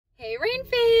Rain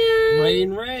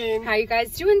fam! Rain. How you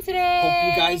guys doing today?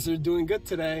 Hope you guys are doing good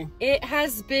today. It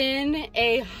has been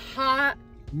a hot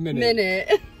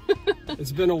minute.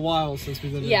 It's been a while since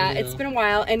we did a Yeah, video. it's been a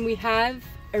while, and we have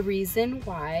a reason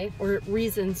why, or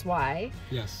reasons why.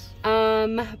 Yes.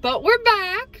 But we're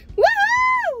back.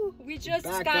 Woohoo! We just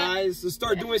back, got guys, to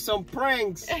start doing some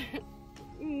pranks.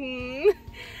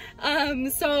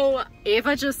 So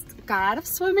Ava just got out of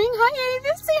swimming. Hi,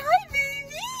 Ava. Say hi, baby.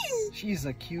 She's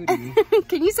a cutie.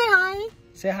 Can you say hi?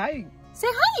 Say hi. Say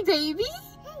hi, baby.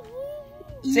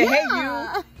 Say hey, you.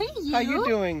 Hey, you. How you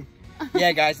doing?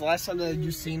 Yeah, guys, the last time that you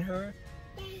seen her,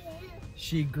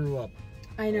 she grew up.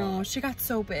 I know, she got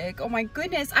so big. Oh my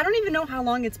goodness. I don't even know how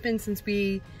long it's been since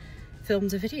we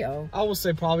filmed a video. I will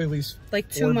say probably at least like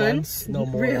 2 4 months. No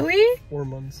more. Really? 4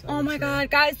 months. Oh my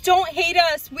God, guys, don't hate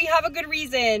us. We have a good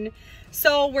reason.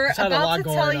 So we're about to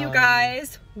tell you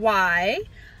guys why.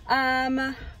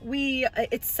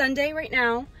 It's Sunday right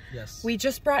now. Yes. We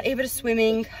just brought Ava to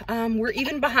swimming. We're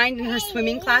even behind in her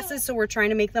swimming classes, so we're trying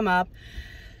to make them up.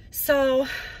 So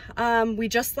we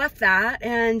just left that,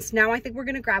 and now I think we're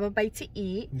gonna grab a bite to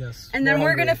eat. Yes. And then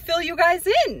we're gonna fill you guys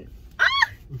in.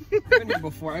 I've been here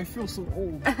before. I feel so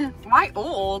old. Why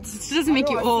old? It doesn't make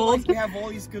you I feel old. like we have all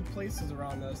these good places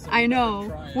around us. I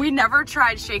know. We never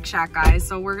tried Shake Shack, guys,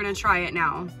 so we're gonna try it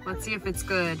now. Let's see if it's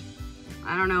good.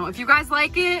 I don't know. If you guys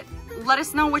like it, let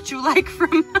us know what you like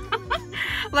from.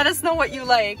 Let us know what you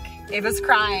like. Ava's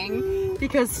crying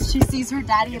because she sees her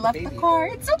daddy left the car.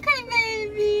 It's okay,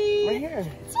 baby. Right here.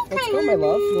 It's okay. Let's go, my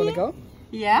love. You wanna go?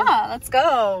 Yeah, let's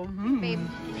go. Babe,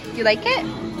 you like it?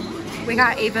 We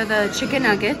got Ava the chicken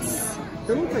nuggets.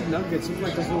 They look like nuggets. They look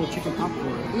like those little chicken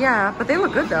popcorn. Yeah, but they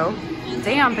look good though.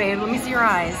 Damn, babe, let me see your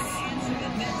eyes.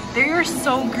 They're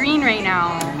so green right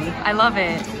now. I love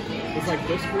it. It's like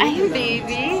this. Hey,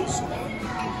 baby.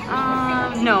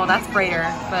 No, that's brighter,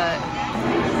 but.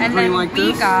 And then like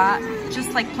we this? got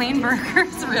just like plain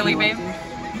burgers, really, babe.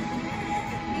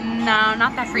 No,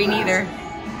 not that green either.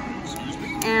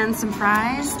 And some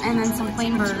fries, and then some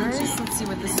plain burgers. Let's see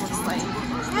what this looks like.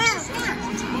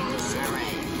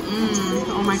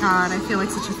 Oh my God, I feel like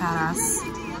such a fat ass.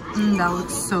 That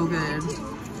looks so good.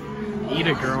 Eat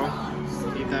it, girl.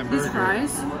 Eat that burger. These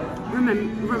fries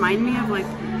remind me of like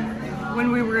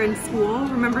when we were in school.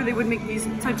 Remember they would make these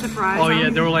types of fries? Oh yeah,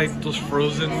 they were like those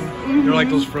frozen. They were like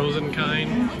those frozen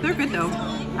kind. They're good though.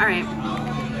 All right,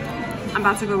 I'm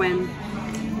about to go in.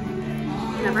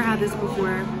 Never had this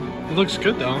before. It looks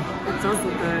good though. It does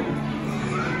look good.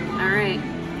 All right,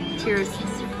 cheers.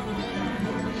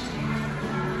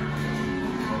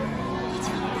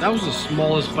 That was the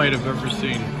smallest bite I've ever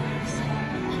seen.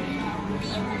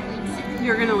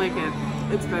 You're gonna like it.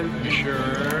 It's good. You sure?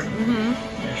 Mm-hmm.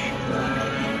 You sure?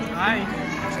 Hi.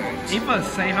 Eva,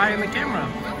 say hi in the camera.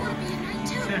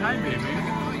 Say hi, baby.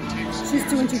 She's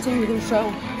too entertained with her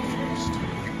show.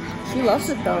 She loves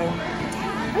it though.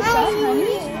 Good job,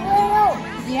 honey.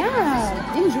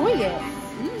 Yeah, enjoy it.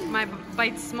 My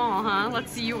bite's small, huh?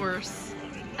 Let's see yours.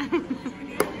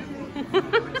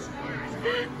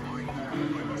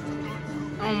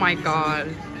 Oh my God.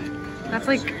 That's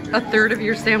like a third of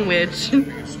your sandwich.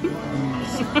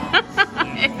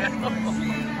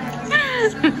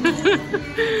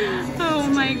 Oh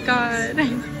my God.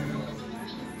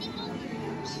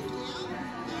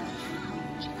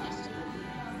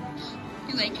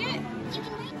 You like it?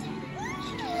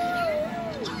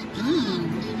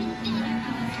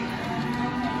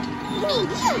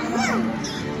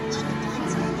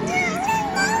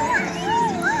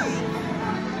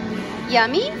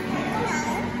 Yummy?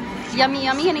 Yummy,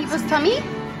 yummy in Ava's tummy?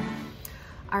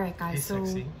 All right, guys, Hey, so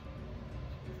sexy.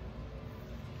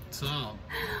 What's up?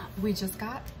 we just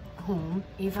got home.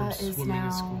 Ava From is swimming now,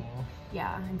 in school.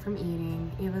 yeah, and from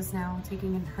eating. Ava's now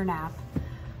taking her nap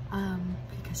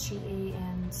because she ate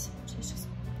and she's just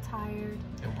tired.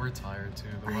 And we're tired too.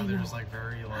 The I weather's know. like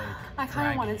very like. I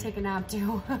kind of want to draggy. take a nap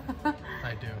too.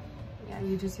 I do. Yeah,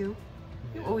 you do too?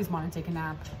 You always want to take a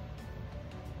nap.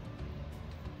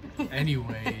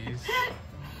 Anyways.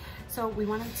 So we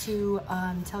wanted to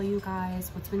tell you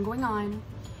guys what's been going on.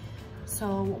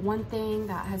 So one thing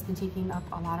that has been taking up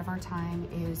a lot of our time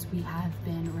is we have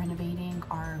been renovating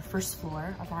our first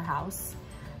floor of our house.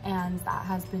 And that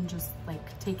has been just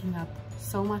like taking up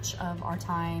so much of our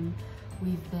time.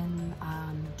 We've been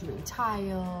doing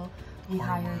tile. We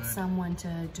hired someone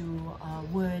to do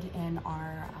wood in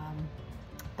our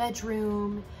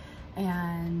bedroom.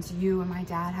 And you and my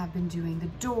dad have been doing the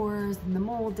doors and the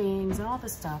moldings and all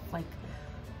this stuff. Like,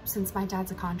 since my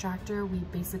dad's a contractor, we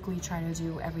basically try to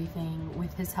do everything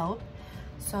with his help.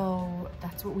 So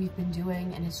that's what we've been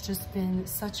doing, and it's just been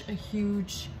such a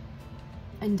huge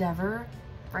endeavor,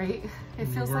 right? It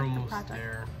feels we're like the almost project.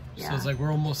 there. Yeah. So it's like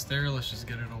we're almost there. Let's just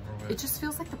get it over with. It just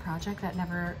feels like the project that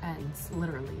never ends,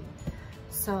 literally.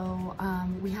 So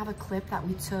we have a clip that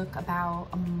we took about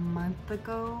a month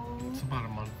ago. It's about a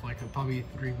month, like probably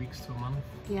 3 weeks to a month.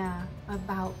 Yeah,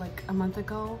 about like a month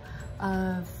ago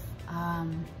of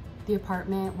the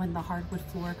apartment when the hardwood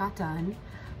floor got done.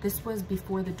 This was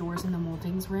before the doors and the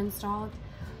moldings were installed.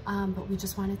 But we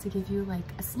just wanted to give you like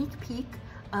a sneak peek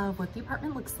of what the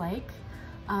apartment looks like.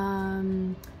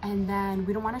 And then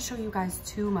we don't want to show you guys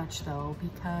too much though,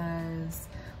 because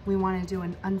we want to do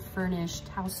an unfurnished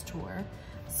house tour.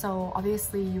 So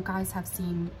obviously you guys have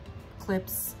seen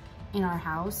clips in our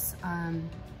house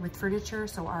with furniture.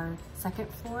 So our second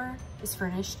floor is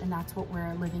furnished and that's what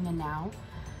we're living in now.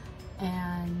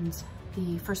 And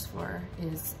the first floor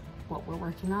is what we're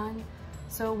working on.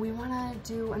 So we want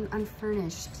to do an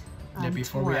unfurnished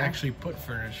before tour. we actually put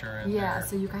furniture in there.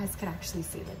 So you guys could actually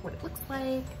see like what it looks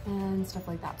like and stuff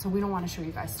like that. So we don't want to show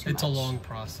you guys too much. It's a long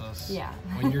process. Yeah.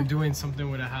 When you're doing something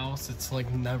with a house, it's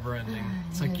like never ending.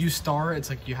 It's like you start, it's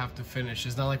like you have to finish.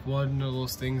 It's not like one of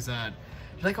those things that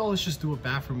you're like, oh, let's just do a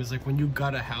bathroom. It's like when you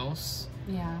got a house,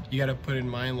 you got to put in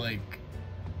mind like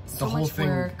the whole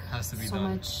thing has to be done. So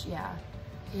much,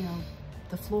 you know,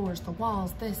 the floors, the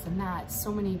walls, this and that,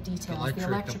 so many details, the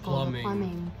electrical, the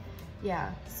plumbing.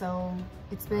 Yeah, so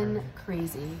it's been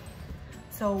crazy.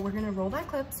 So we're gonna roll that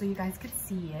clip so you guys could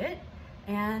see it.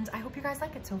 And I hope you guys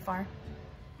like it so far.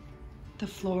 The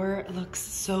floor looks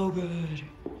so good.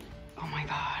 Oh my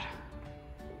God.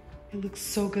 It looks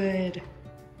so good.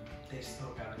 They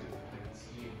still gotta do the vents.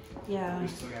 Yeah. We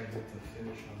still gotta get the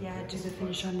finish on the vents. Do the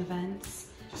finish on the vents.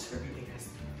 Just everything has to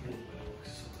be clean, but it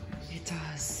looks so nice. It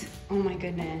does. Oh my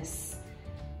goodness.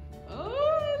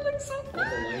 Oh, it looks so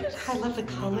good. I love the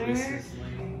color.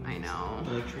 I know.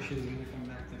 The electrician's gonna come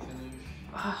back to finish.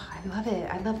 Oh, I love it.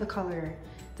 I love the color.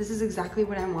 This is exactly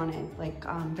what I wanted. Like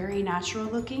very natural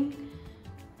looking.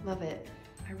 Love it.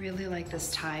 I really like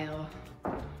this tile.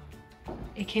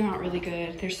 It came out really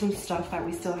good. There's some stuff that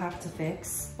we still have to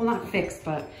fix. Well, not fix,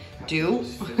 but do.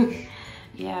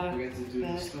 Yeah. We have to do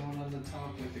the stone on the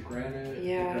top, like the granite, the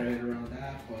granite around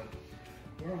that, but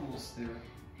we're almost there.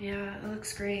 Yeah, it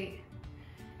looks great.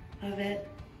 Love it.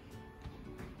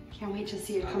 Can't wait to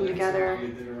see it come together. We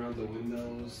did around the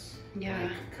windows. Yeah.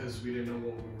 Because we didn't know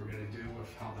what we were gonna do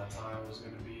with how that tile was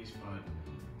gonna be, but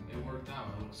it worked out.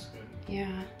 It looks good.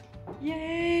 Yeah.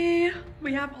 Yay!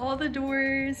 We have all the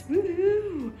doors.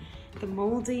 Woohoo! The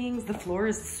moldings, the floor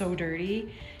is so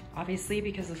dirty, obviously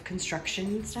because of construction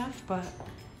and stuff, but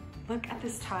look at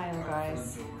this tile,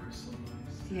 guys. Front door is so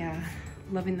nice. Yeah,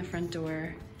 loving the front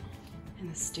door.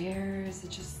 And the stairs,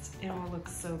 it all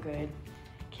looks so good.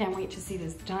 Can't wait to see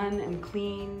this done and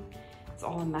clean. It's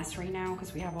all a mess right now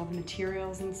because we have all the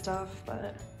materials and stuff,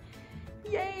 but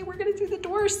yay, we're gonna do the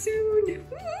door soon.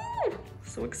 Woo!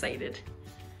 So excited.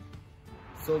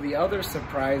 So the other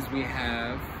surprise we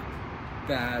have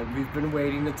that we've been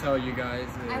waiting to tell you guys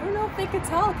is... I don't know if they could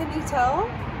tell. Can you tell?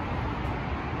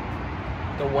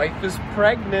 The wife is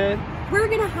pregnant. We're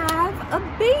gonna have a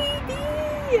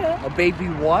baby. A baby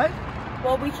what?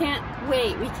 Well, we can't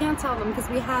wait. We can't tell them because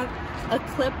we have a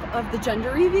clip of the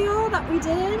gender reveal that we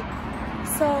did.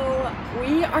 So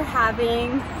we are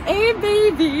having a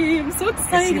baby. I'm so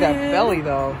excited. I see that belly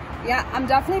though. Yeah, I'm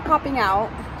definitely popping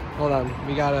out. Hold on,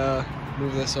 we gotta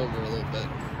move this over a little bit.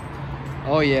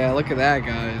 Oh yeah, look at that,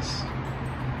 guys.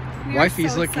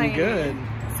 Wifey's looking good.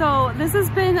 So this has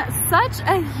been such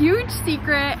a huge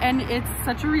secret and it's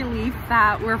such a relief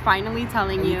that we're finally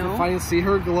telling you. You can finally see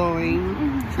her glowing.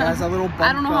 She has a little bump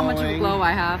I don't know how much of a glow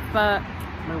I have, but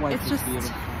my wife it's is just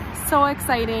beautiful. So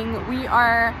exciting. We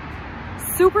are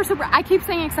super, I keep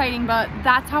saying exciting, but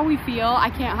that's how we feel. I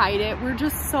can't hide it. We're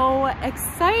just so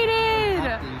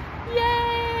excited.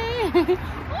 Yay!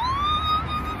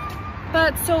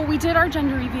 But so we did our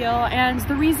gender reveal, and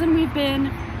the reason we've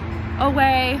been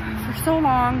away for so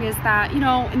long is that, you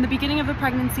know, in the beginning of the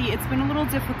pregnancy, it's been a little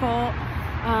difficult.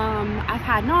 I've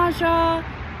had nausea,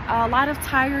 a lot of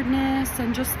tiredness,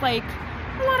 and just like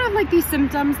a lot of like these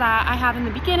symptoms that I have in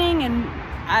the beginning, and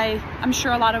I'm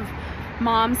sure a lot of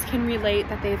moms can relate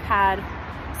that they've had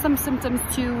some symptoms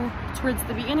too towards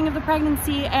the beginning of the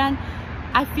pregnancy, and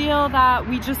I feel that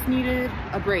we just needed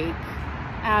a break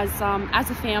as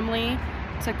a family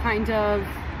to kind of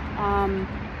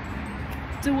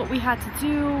do what we had to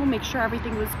do, make sure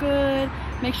everything was good,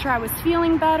 make sure I was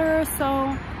feeling better.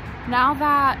 So now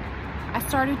that I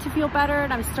started to feel better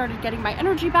and I started getting my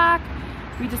energy back,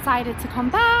 we decided to come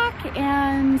back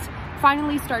and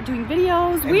finally start doing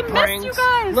videos. We missed you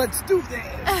guys. Let's do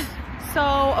this. So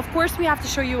of course we have to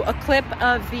show you a clip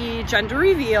of the gender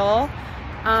reveal.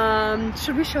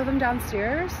 Should we show them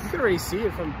downstairs? You can already see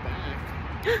it from back.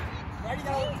 Ready,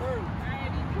 now turn.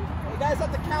 You guys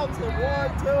have to count to 1,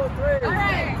 2, 3. All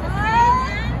right.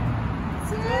 1,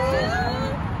 2,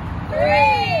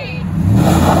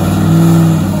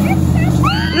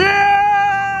 3. Yeah!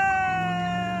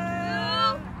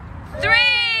 3.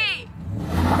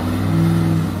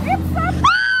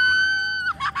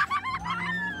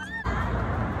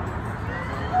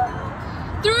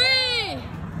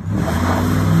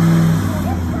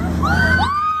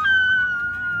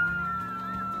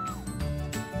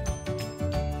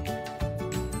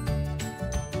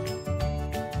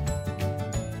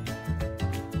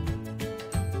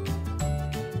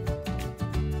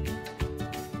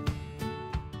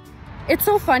 It's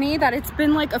so funny that it's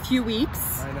been like a few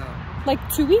weeks. I know. Like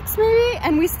 2 weeks maybe,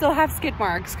 and we still have skid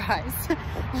marks, guys.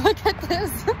 Look at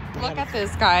this. Look at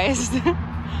this, guys.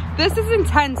 This is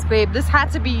intense, babe. This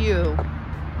had to be you.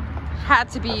 Had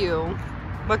to be you.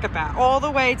 Look at that. All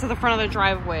the way to the front of the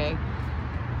driveway.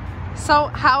 So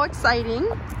how exciting.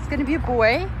 It's gonna be a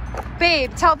boy.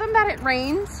 Babe, tell them that it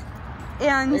rained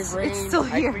and it's still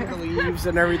here. I cleaned the leaves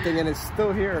and everything, and it's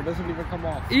still here. It doesn't even come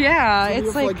off. Yeah,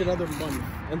 it's like another month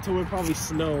until it probably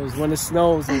snows. When it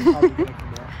snows, it's probably gonna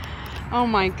come off. Oh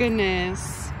my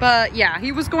goodness. But yeah,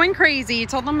 he was going crazy.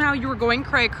 Told them how you were going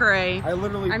cray cray. I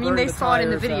literally they saw it in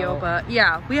the video, but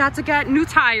yeah, we had to get new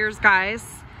tires, guys,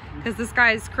 because this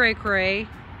guy's cray cray.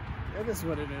 That is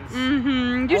what it is.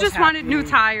 Mm-hmm. You just wanted new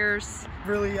tires.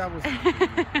 Really, I was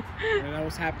happy. And I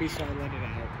was happy, so I let it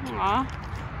out. Aw.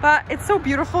 But it's so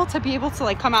beautiful to be able to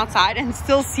like come outside and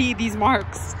still see these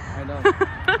marks. I know.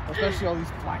 Especially all these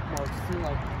black marks too.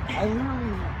 Like, I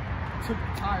literally took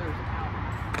tires out.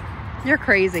 You're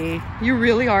crazy. You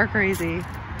really are crazy.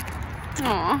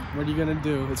 Aw. What are you gonna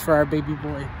do? It's for our baby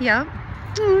boy. Yep.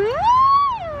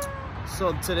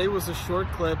 So today was a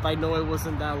short clip. I know it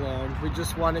wasn't that long. We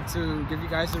just wanted to give you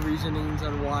guys the reasonings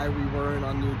on why we weren't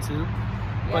on YouTube.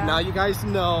 Yeah. But now you guys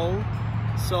know.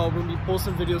 So we'll be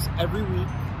posting videos every week.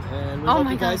 And we hope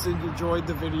you guys enjoyed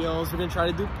the videos. We're gonna try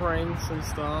to do pranks and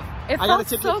stuff. I gotta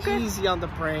take it easy on the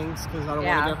pranks because I don't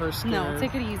want to get her scared. No,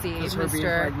 take it easy, mister. Her being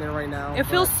pregnant right now. It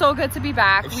feels so good to be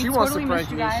back. If she wants to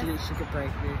prank me, she could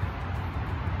prank me.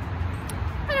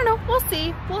 I don't know. We'll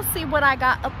see. We'll see what I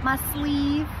got up my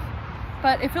sleeve.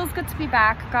 But it feels good to be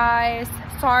back, guys.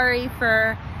 Sorry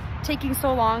for taking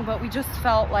so long, but we just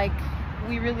felt like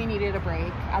we really needed a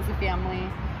break as a family.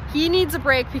 He needs a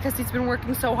break because he's been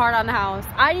working so hard on the house.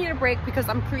 I need a break because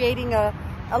I'm creating a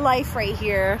life right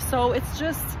here. So it's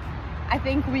just, I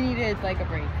think we needed like a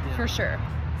break for sure.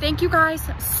 Thank you guys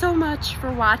so much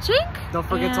for watching. Don't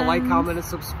forget to like, comment, and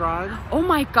subscribe. Oh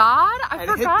my God, I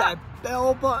forgot. Hit that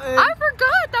bell button. I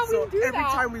forgot that we do that. Every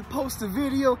time we post a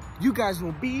video, you guys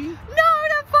will be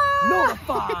notified.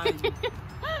 notified.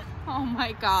 Oh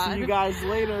my God. See you guys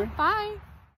later. Bye.